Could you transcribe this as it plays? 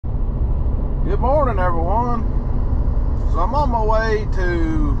Good morning, everyone. So I'm on my way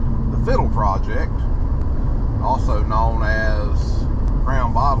to the Fiddle Project, also known as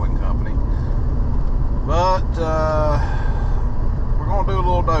Crown Bottling Company. But we're going to do a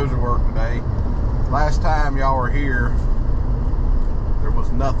little dozer work today. Last time y'all were here, there was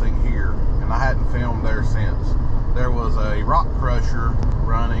nothing here, and I hadn't filmed there since. There was a rock crusher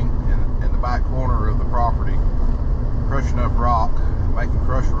running in the back corner of the property, crushing up rock, making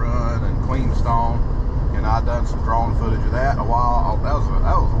crusher run and clean stone, and I done some drone footage of that that was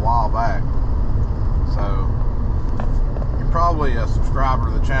a while back. So you're probably a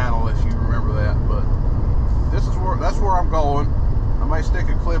subscriber to the channel if you remember that, but that's where I'm going. I may stick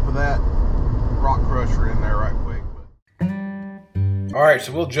a clip of that rock crusher in there right quick. All right,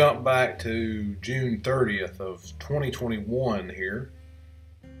 so we'll jump back to June 30th of 2021 here,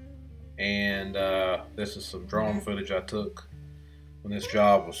 and this is some drone footage I took when this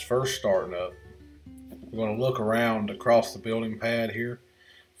job was first starting up. We're going to look around across the building pad here.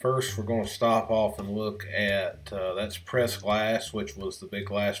 First, we're going to stop off and look at, that's Press Glass, which was the big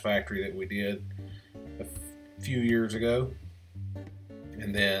glass factory that we did a few years ago.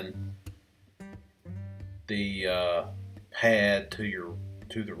 And then the pad to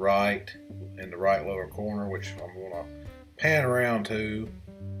the right, in the right lower corner, which I'm going to pan around to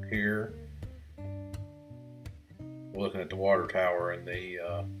here. Looking at the water tower in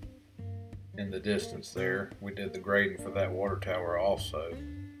the distance there. We did the grading for that water tower also.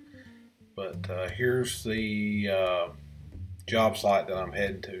 But here's the job site that I'm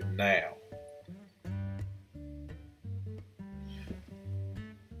heading to now.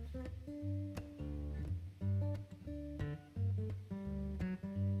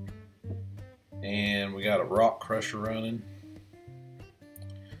 And we got a rock crusher running.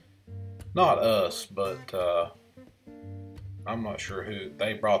 Not us, but I'm not sure who.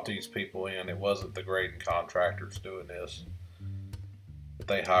 They brought these people in. It wasn't the grading contractors doing this, but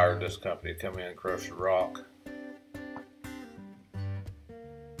they hired this company to come in and crush the rock.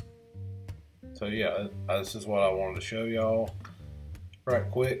 So yeah, this is what I wanted to show y'all right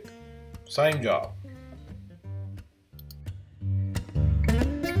quick. Same job.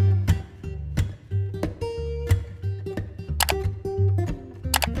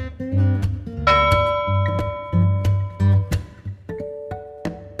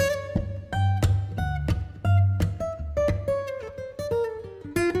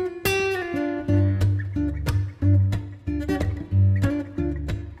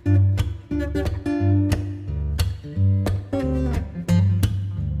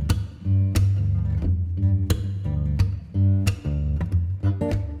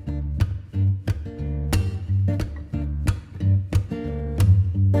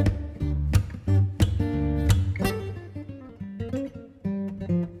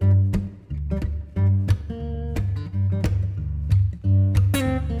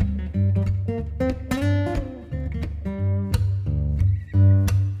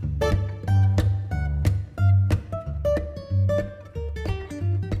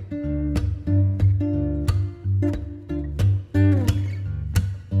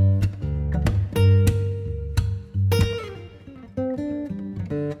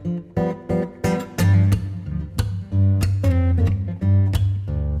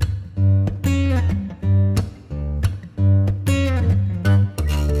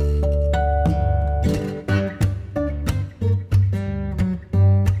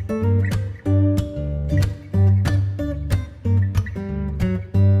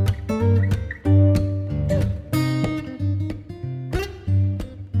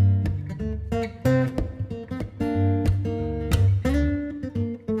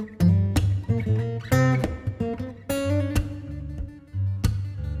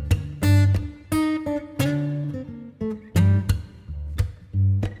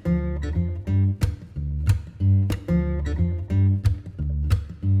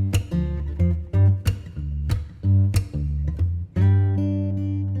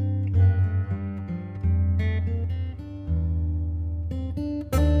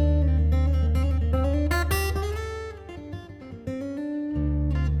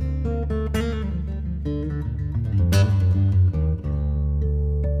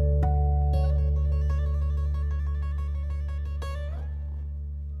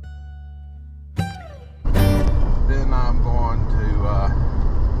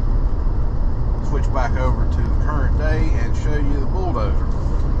 Back over to the current day and show you the bulldozer.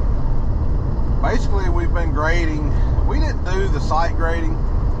 Basically, we've been grading. We didn't do the site grading,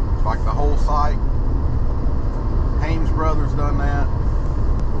 like the whole site. Haynes Brothers done that.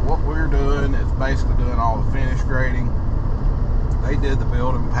 But what we're basically doing all the finish grading. They did the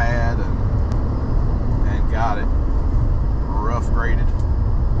building pad and got it rough graded,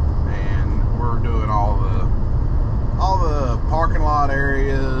 and we're doing all the parking lot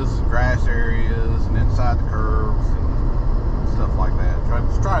areas, grass areas, and inside the curbs and stuff like that.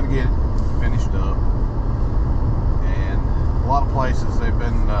 Just trying to get it finished up. And a lot of places they've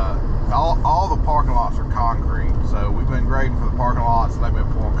been all the parking lots are concrete, so we've been grading for the parking lots. They've been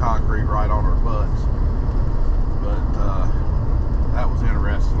pouring concrete right on our butts. But that was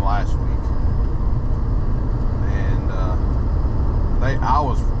interesting last week. And I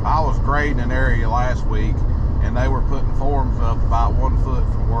was grading an area last week, and they were putting forms up about 1 foot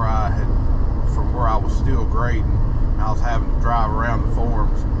from where I was still grading. And I was having to drive around the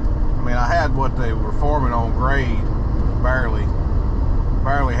forms. I mean, I had what they were forming on grade, barely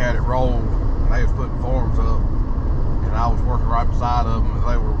had it rolled, and they was putting forms up, and I was working right beside of them as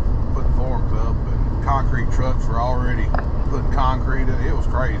they were putting forms up, and concrete trucks were already putting concrete in. It was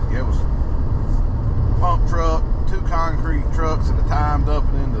crazy. It was pump truck, 2 concrete trucks at a time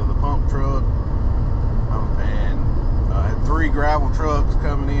dumping into the pump truck, and I had 3 gravel trucks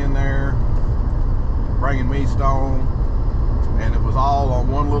coming in there bringing me stone, and it was all on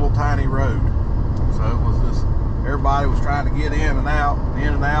one little tiny road. So it was just, everybody was trying to get in and out,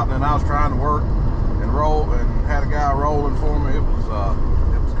 and then I was trying to work and roll, and had a guy rolling for me. It was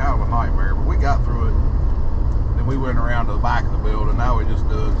kind of a nightmare, but we got through it. Then we went around to the back of the building. Now we're just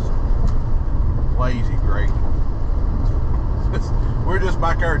doing some lazy grading. We're just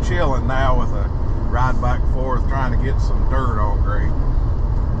back there chilling now with a ride back and forth, trying to get some dirt on grade.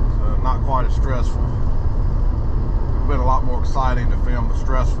 So not quite as stressful. It's been a lot more exciting to film the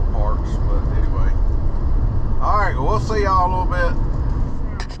stressful parts, but anyway. All right, well, we'll see y'all a little bit.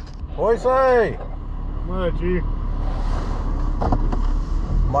 What do you say? Much, you?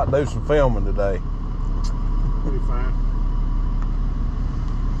 Might do some filming today. Pretty fine.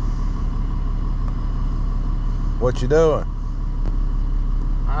 What you doing?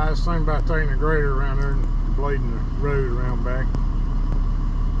 I was thinking about taking a grader around there and blading the road around back.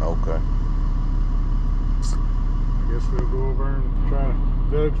 Okay. I guess we'll go over and try.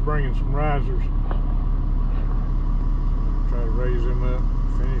 Doug's bringing some risers. Try to raise them up,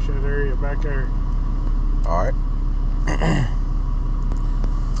 finish that area back there. All right. I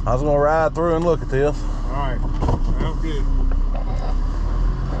was gonna ride through and look at this. All right, sounds good.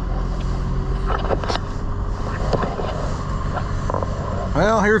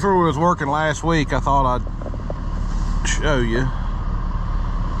 Well, here's where we was working last week. I thought I'd show you.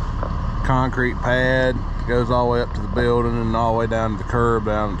 Concrete pad goes all the way up to the building and all the way down to the curb,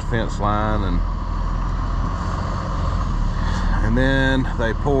 down to the fence line, and then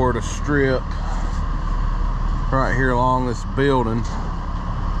they poured a strip right here along this building,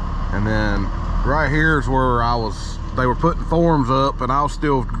 and then right here is where they were putting forms up, and I was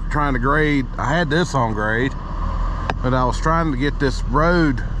still trying to grade. I had this on grade, but I was trying to get this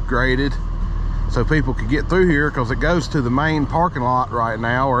road graded so people could get through here, because it goes to the main parking lot right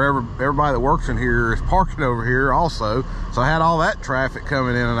now, where everybody that works in here is parking over here also. So I had all that traffic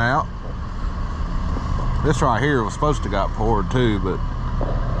coming in and out. This right here was supposed to got poured too, but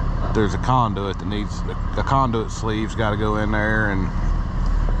there's a conduit that needs, the conduit sleeve's got to go in there, and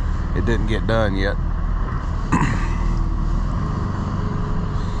it didn't get done yet.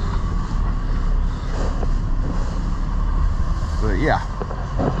 But yeah,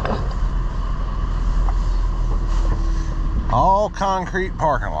 all concrete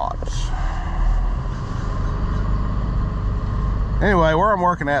parking lots. Anyway, where I'm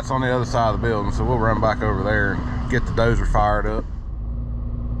working at's on the other side of the building, so we'll run back over there and get the dozer fired up.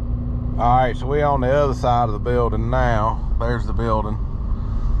 All right, so we on the other side of the building now. There's the building.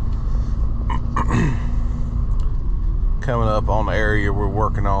 Coming up on the area we're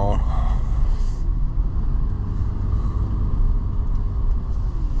working on.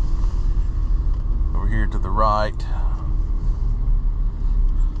 Over here to the right.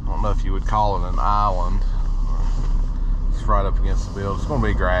 I don't know if you would call it an island. It's right up against the building. It's going to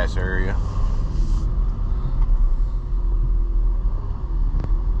be a grass area.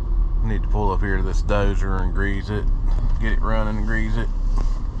 Need to pull up here to this dozer and grease it, get it running and grease it.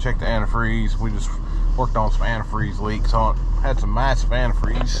 Check the antifreeze. We just worked on some antifreeze leaks on it. Had some massive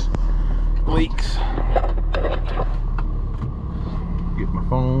antifreeze leaks. Get my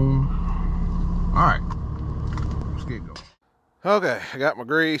phone. All right, let's get going. Okay, I got my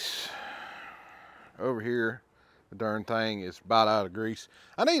grease over here. The darn thing is about out of grease.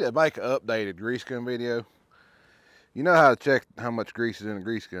 I need to make an updated grease gun video. You know how to check how much grease is in a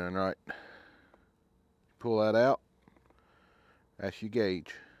grease gun, right? Pull that out. That's your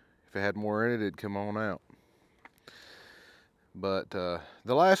gauge. If it had more in it, it'd come on out. But the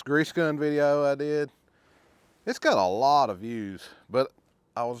last grease gun video I did, It's got a lot of views, but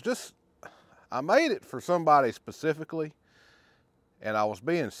I made it for somebody specifically, and I was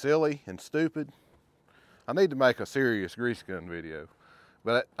being silly and stupid. I need to make a serious grease gun video,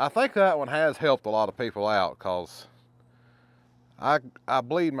 but I think that one has helped a lot of people out, because I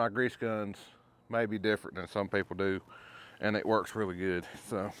bleed my grease guns maybe different than some people do, and it works really good.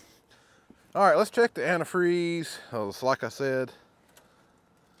 So, all right, let's check the antifreeze. Like I said,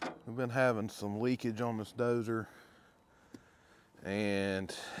 we've been having some leakage on this Dozer,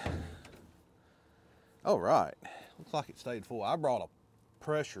 and all right, looks like it stayed full. I brought a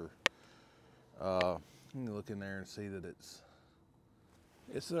pressure. You can look in there and see that it's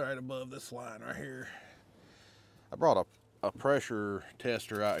right above this line right here. I brought a pressure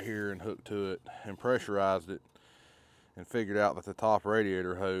tester out here and hooked to it and pressurized it, and figured out that the top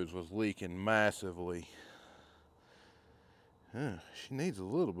radiator hose was leaking massively. She needs a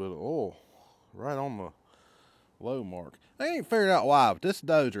little bit of oil right on the low mark. I ain't figured out why, but this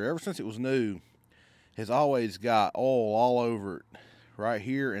Dozer, ever since it was new, has always got oil all over it right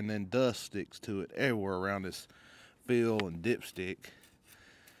here, and then dust sticks to it everywhere around this fill and dipstick.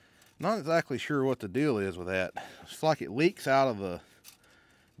 Not exactly sure what the deal is with that. It's like it leaks out of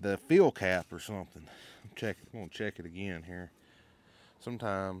the fill cap or something. I'm gonna check it again here.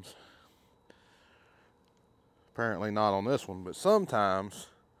 Sometimes, apparently not on this one, but sometimes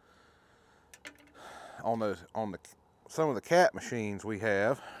on some of the cat machines we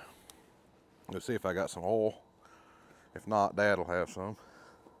have. Let's see if I got some oil. If not, Dad'll have some.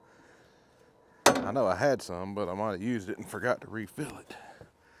 I know I had some, but I might have used it and forgot to refill it.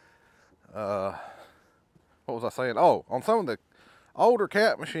 What was I saying? Oh, on some of the older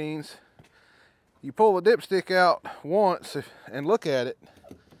cat machines, you pull the dipstick out once and look at it,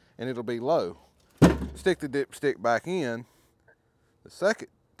 and it'll be low. Stick the dipstick back in the second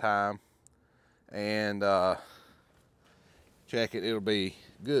time and check it, it'll be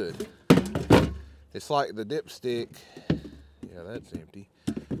good. It's like the dipstick, yeah, that's empty.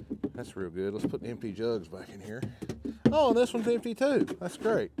 That's real good. Let's put the empty jugs back in here. Oh, and this one's empty too. That's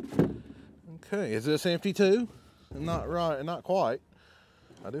great. Okay, is this empty too? Not right, not quite.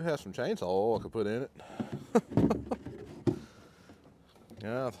 I do have some chainsaw oil I could put in it.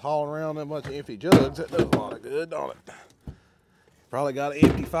 Yeah, hauling around that bunch of empty jugs, that does a lot of good, don't it? Probably got an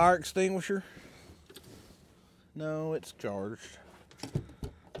empty fire extinguisher. No, it's charged.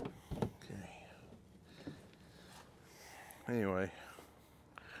 Okay. Anyway,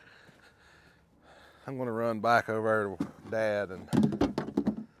 I'm gonna run back over to Dad and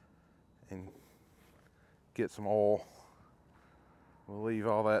get some oil. We'll leave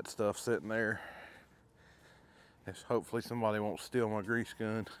all that stuff sitting there. Hopefully somebody won't steal my grease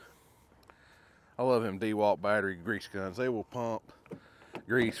gun. I love them DeWalt battery grease guns. They will pump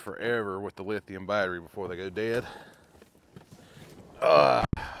grease forever with the lithium battery before they go dead. All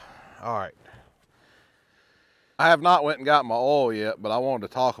right. I have not went and got my oil yet, but I wanted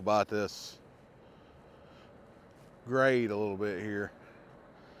to talk about this grade a little bit here.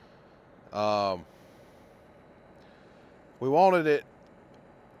 We wanted it,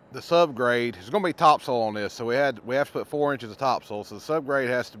 the subgrade, it's going to be topsoil on this, so we have to put 4 inches of topsoil, so the subgrade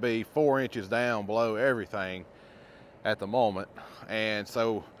has to be 4 inches down below everything at the moment. And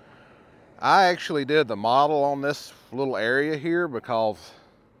so I actually did the model on this little area here, because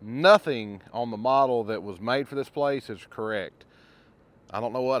nothing on the model that was made for this place is correct. I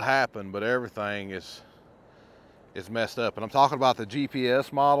don't know what happened, but everything is messed up. And I'm talking about the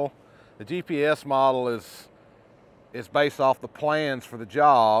GPS model. The GPS model is based off the plans for the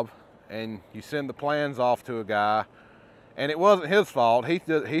job, and you send the plans off to a guy, and it wasn't his fault.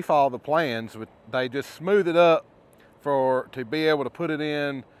 He followed the plans, but they just smoothed it up to be able to put it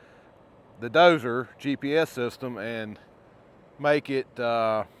in the Dozer GPS system and make it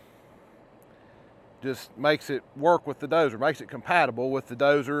just makes it work with the Dozer, makes it compatible with the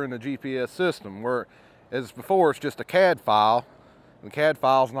Dozer and the GPS system. Where as before, it's just a CAD file, and the CAD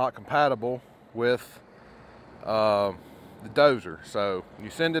file is not compatible with the Dozer. So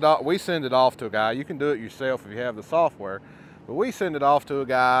you send it off, we send it off to a guy. You can do it yourself if you have the software, but we send it off to a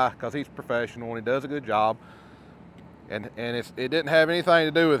guy because he's professional and he does a good job. And it didn't have anything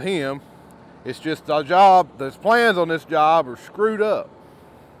to do with him. It's just the job, the plans on this job are screwed up.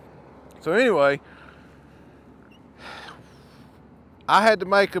 So anyway, I had to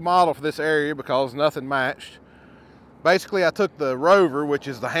make a model for this area because nothing matched. Basically, I took the Rover, which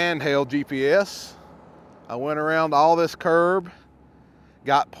is the handheld GPS. I went around all this curb,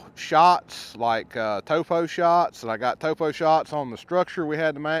 got shots like topo shots, and I got topo shots on the structure we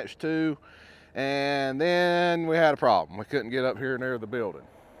had to match to, and then we had a problem. We couldn't get up here near the building.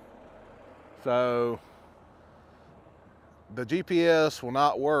 So the GPS will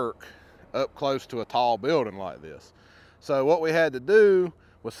not work up close to a tall building like this. So what we had to do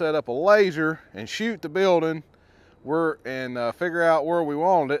was set up a laser and shoot the building and figure out where we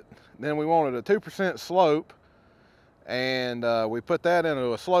wanted it. Then we wanted a 2% slope, and we put that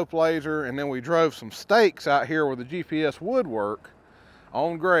into a slope laser, and then we drove some stakes out here where the GPS would work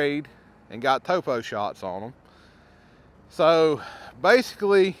on grade and got topo shots on them. So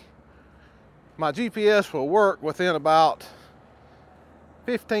basically my GPS will work within about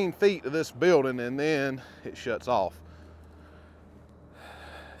 15 feet of this building, and then it shuts off.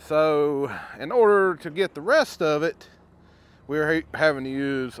 So in order to get the rest of it, we're having to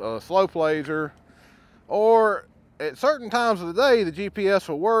use a slope laser, or at certain times of the day the GPS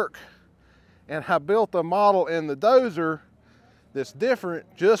will work. And I built a model in the Dozer that's different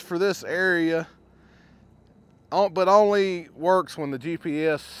just for this area, but only works when the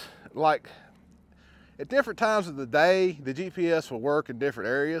GPS, like at different times of the day, the GPS will work in different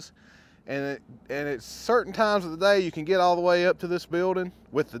areas. And at certain times of the day, you can get all the way up to this building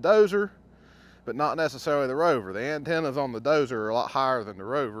with the Dozer, but not necessarily the Rover. The antennas on the Dozer are a lot higher than the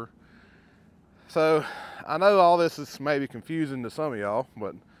Rover. So I know all this is maybe confusing to some of y'all,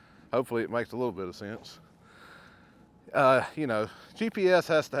 but hopefully it makes a little bit of sense. You know, GPS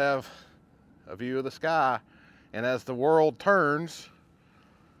has to have a view of the sky, and as the world turns,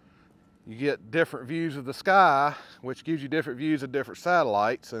 you get different views of the sky, which gives you different views of different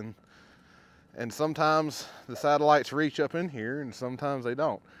satellites, and sometimes the satellites reach up in here and sometimes they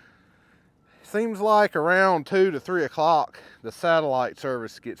don't. Seems like around 2 to 3 o'clock the satellite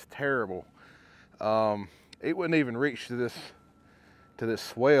service gets terrible. It wouldn't even reach to this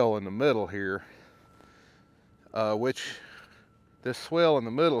swell in the middle here, which this swell in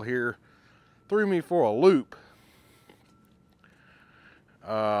the middle here threw me for a loop.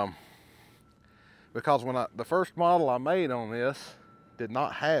 Because when the first model I made on this did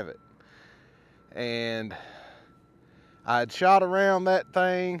not have it. And I had shot around that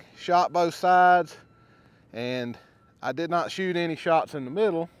thing, shot both sides, and I did not shoot any shots in the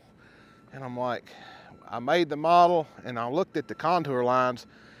middle. And I'm like, I made the model and I looked at the contour lines,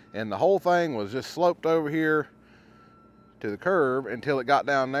 and the whole thing was just sloped over here to the curb until it got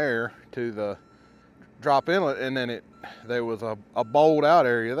down there to the drop inlet, and then there was a bowled out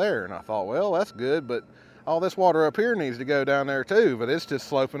area there. And I thought, well, that's good, but all this water up here needs to go down there too, but it's just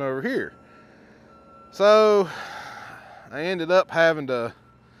sloping over here. So I ended up having to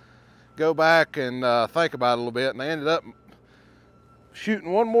go back and think about it a little bit, and I ended up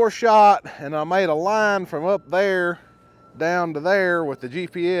shooting one more shot, and I made a line from up there down to there with the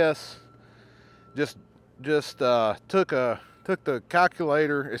GPS. Just took the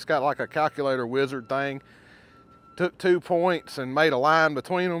calculator. It's got like a calculator wizard thing. Took 2 points and made a line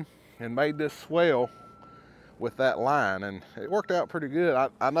between them and made this swell with that line, and it worked out pretty good.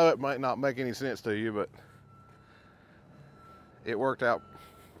 I know it might not make any sense to you, but it worked out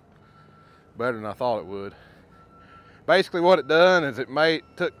better than I thought it would. Basically what it done is it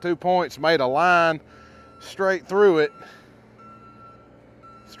took 2 points, made a line straight through it,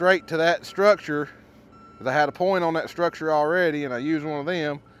 straight to that structure. I had a point on that structure already, and I used one of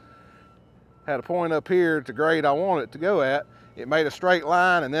them. Had a point up here at the grade I wanted it to go at. It made a straight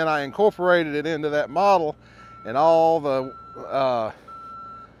line, and then I incorporated it into that model, and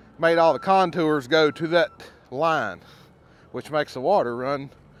made all the contours go to that line, which makes the water run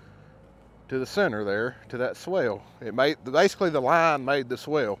to the center there, to that swell. Basically the line made the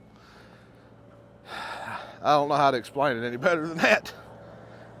swell. I don't know how to explain it any better than that.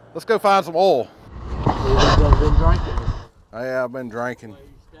 Let's go find some oil. Yeah, I've been drinking.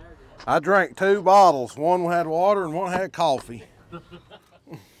 I drank 2 bottles. One had water and one had coffee.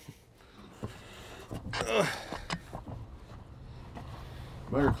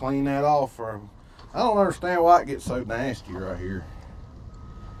 Better clean that off for him. I don't understand why it gets so nasty right here.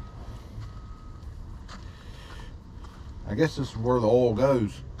 I guess this is where the oil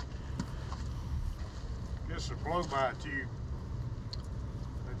goes. Guess a blow by tube.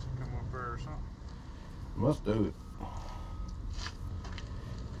 Let's come up there or something. Must do it.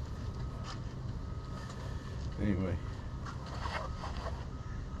 Anyway.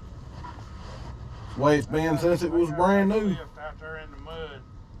 It's the way it's been since it was brand new. Out there in the mud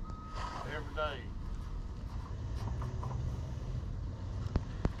every day.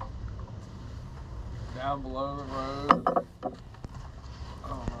 Down below the road. I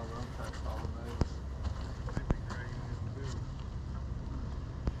don't know, but I'm catching all the notes. They'd be great in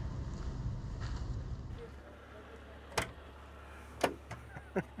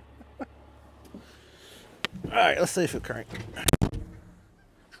All right, let's see if it'll crank.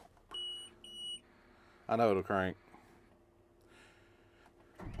 I know it'll crank.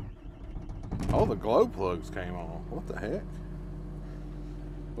 Oh, the glow plugs came on. What the heck?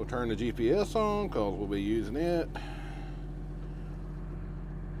 We'll turn the GPS on because we'll be using it.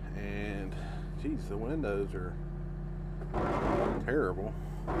 And, geez, the windows are terrible.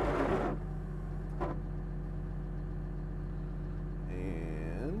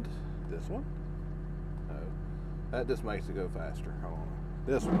 And this one? No. That just makes it go faster. Hold on.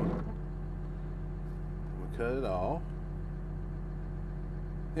 This one. We cut it off.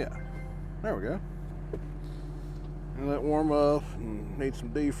 Yeah. There we go. And let it warm up and need some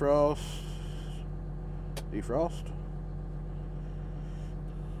defrost.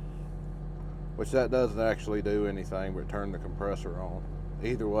 Which that doesn't actually do anything but turn the compressor on.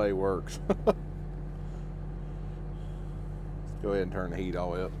 Either way works. Let's go ahead and turn the heat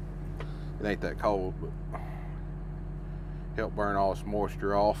all the way up. It ain't that cold, but help burn all this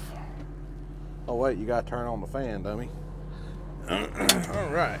moisture off. Oh wait, you gotta turn on the fan, dummy. All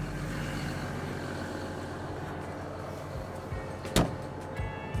right.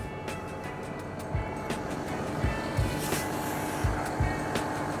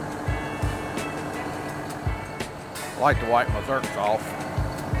 I like to wipe my zerks off.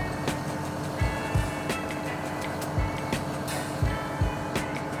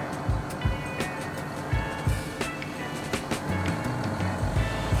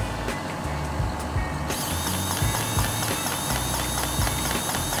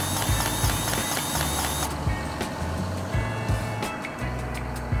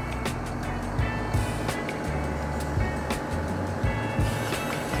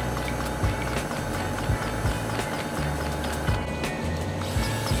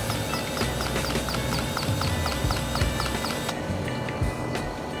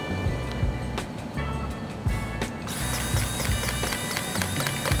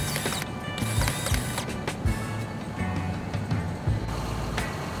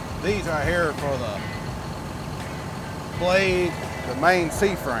 These right here are for the blade, the main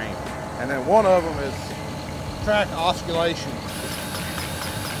C-frame, and then one of them is track oscillation.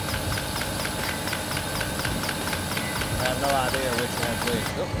 I have no idea which one's which.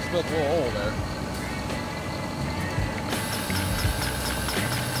 Oh, spilled a little oil there.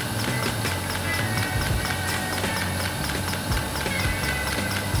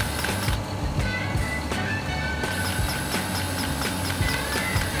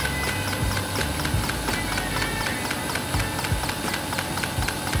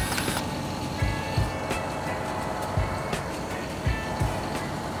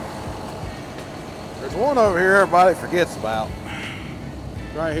 There's one over here everybody forgets about.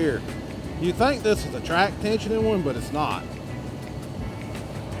 Right here. You think this is a track tensioning one, but it's not.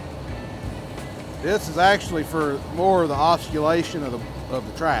 This is actually for more of the oscillation of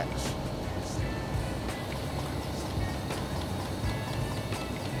the tracks.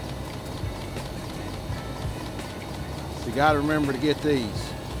 So you got to remember to get these.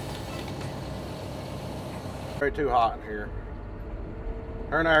 Very too hot in here.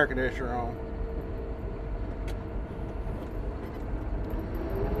 Turn the air conditioner on.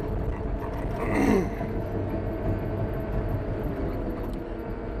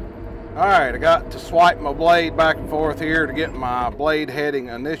 Alright, I got to swipe my blade back and forth here to get my blade heading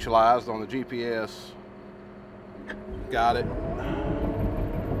initialized on the GPS. Got it.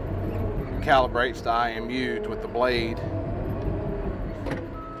 Calibrates the IMUs with the blade.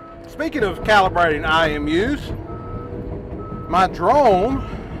 Speaking of calibrating IMUs, my drone,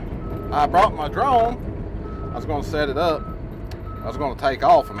 I brought my drone. I was going to set it up. I was going to take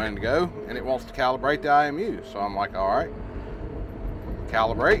off a minute ago, and it wants to calibrate the IMU. So I'm like, all right,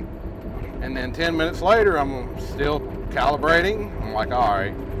 calibrate. And then 10 minutes later, I'm still calibrating. I'm like, all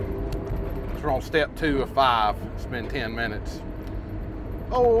right, so we're on step 2 of 5. It's been 10 minutes.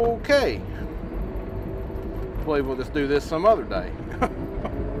 Okay. I believe we'll just do this some other day.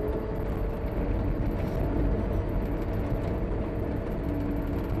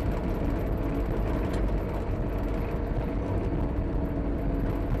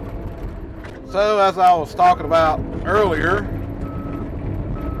 So as I was talking about earlier,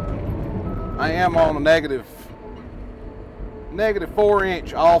 I am on a negative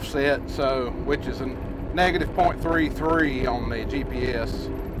 4-inch offset, so which is a negative 0.33 on the GPS.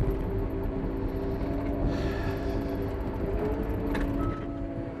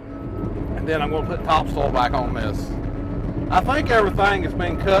 And then I'm going to put topsoil back on this. I think everything has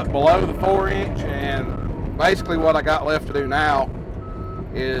been cut below the 4-inch, and basically what I got left to do now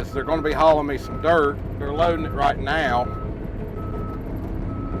is they're going to be hauling me some dirt. They're loading it right now.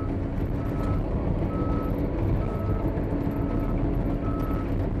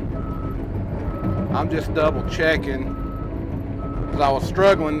 I'm just double checking because I was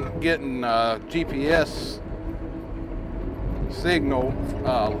struggling getting GPS signal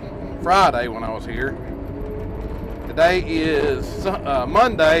Friday when I was here. Today is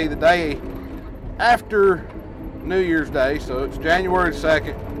Monday, the day after New Year's Day, so it's January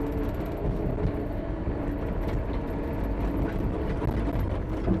 2nd.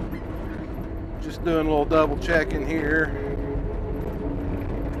 Just doing a little double checking here.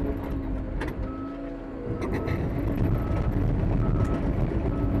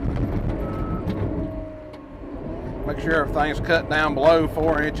 Make sure everything's cut down below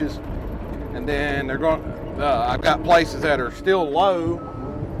 4 inches, and then they're going. I've got places that are still low,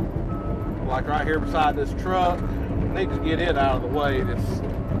 like right here beside this truck. I need to get it out of the way. This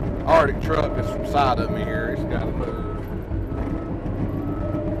Arctic truck that's beside of me here, it's got to move.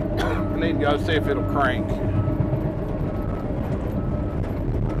 I need to go see if it'll crank.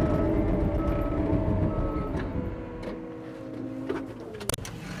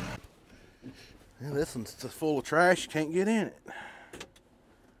 And this one's just full of trash, you can't get in it.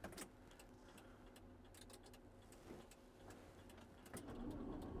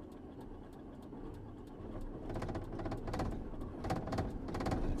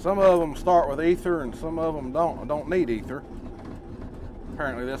 Some of them start with ether and some of them don't need ether.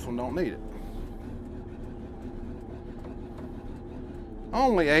 Apparently this one don't need it.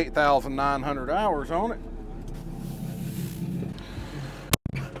 Only 8,900 hours on it.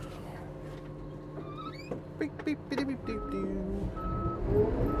 Beep, beep, beep, beep, beep, beep.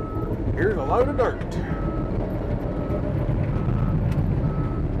 Here's a load of dirt.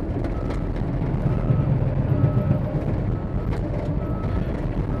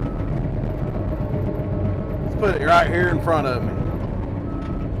 Let's put it right here in front of me.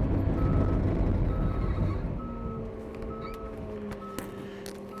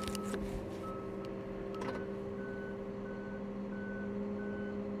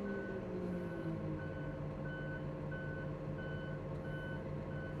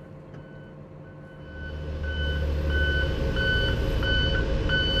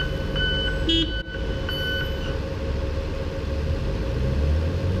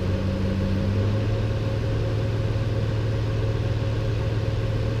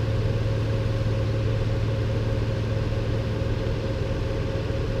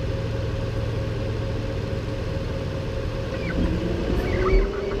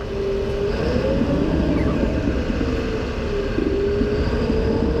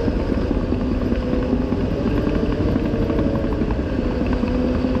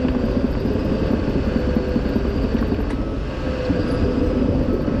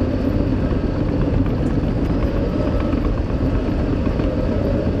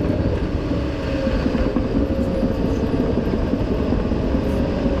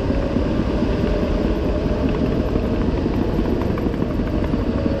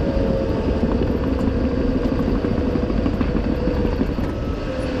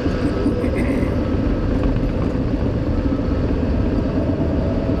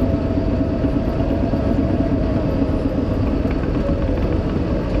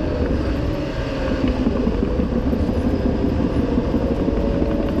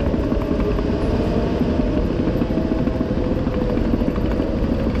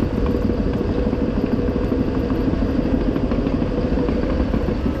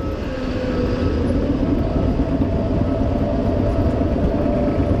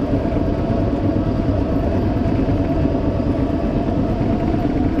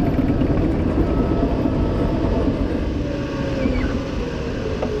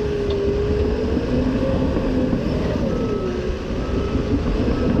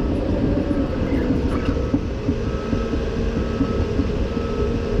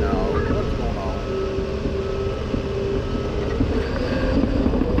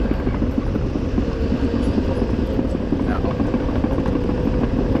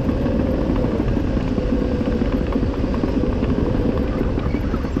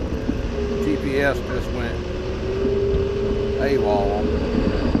 GPS just went AWOL on me.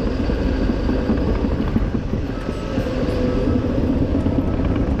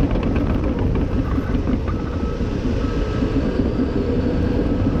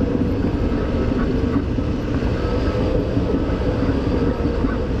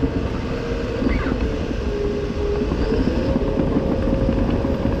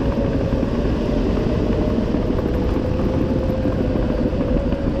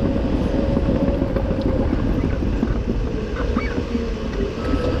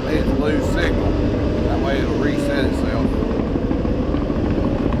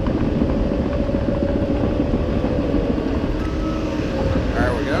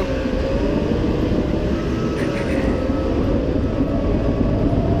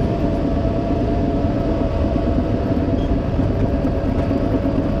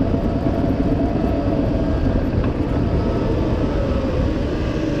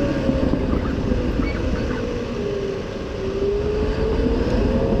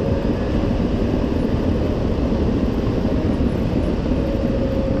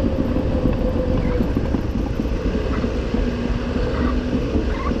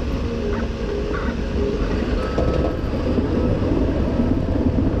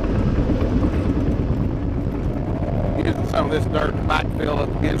 this dirt to backfill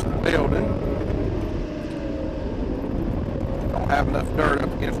up against the building. Don't have enough dirt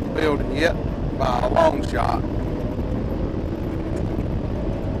up against the building yet by a long shot.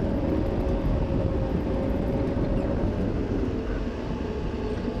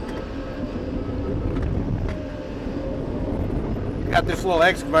 Got this little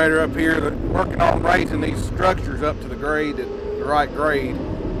excavator up here that's working on raising these structures up to the grade, at the right grade.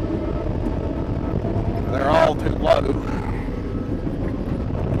 They're all too low.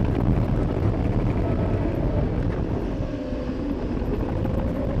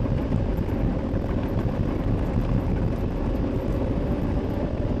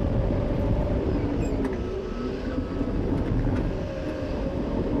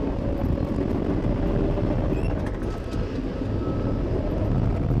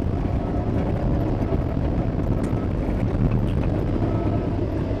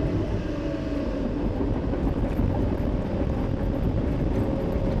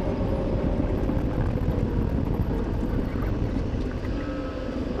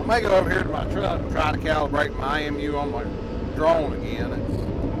 I may go over here to my truck and try to calibrate my IMU on my drone again.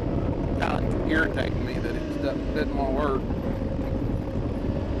 It's kind of irritating me that it doesn't want to work.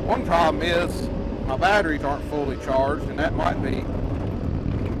 One problem is my batteries aren't fully charged, and that might be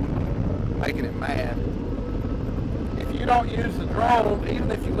making it mad. If you don't use the drone,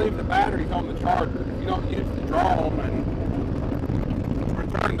 even if you leave the batteries on the charger, if you don't use the drone and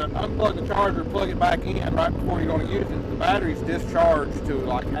unplug the charger, plug it back in right before you're going to use it, the battery's discharged to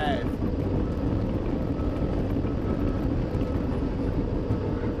like half.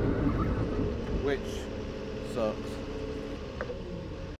 Which sucks.